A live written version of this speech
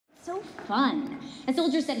So fun. A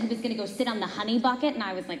soldier said he was gonna go sit on the honey bucket, and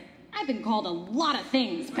I was like, I've been called a lot of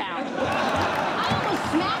things, pal. I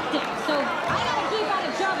almost smacked him, so I gotta keep out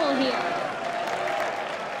of trouble here.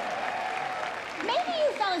 Maybe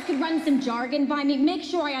you fellas could run some jargon by me, make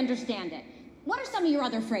sure I understand it. What are some of your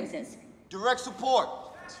other phrases? Direct support.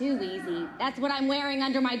 Too easy. That's what I'm wearing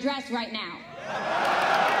under my dress right now.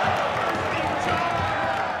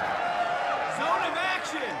 Zone of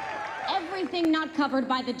action. Everything not covered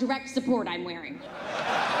by the direct support I'm wearing.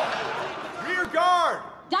 Rear guard.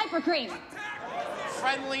 Diaper cream.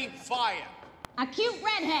 Friendly fire. A cute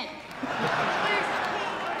redhead.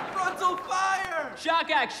 Frontal fire. Shock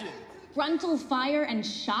action. Frontal fire and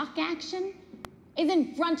shock action?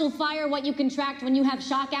 Isn't frontal fire what you contract when you have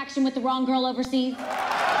shock action with the wrong girl overseas?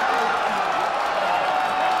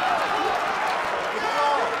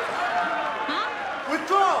 Huh?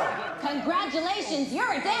 Withdraw. Congratulations,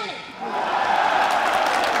 you're a daddy.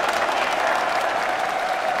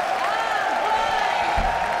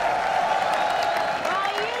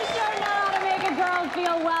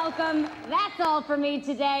 Welcome. That's all for me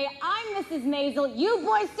today. I'm Mrs. Maisel. You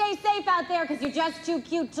boys stay safe out there because you're just too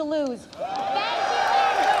cute to lose.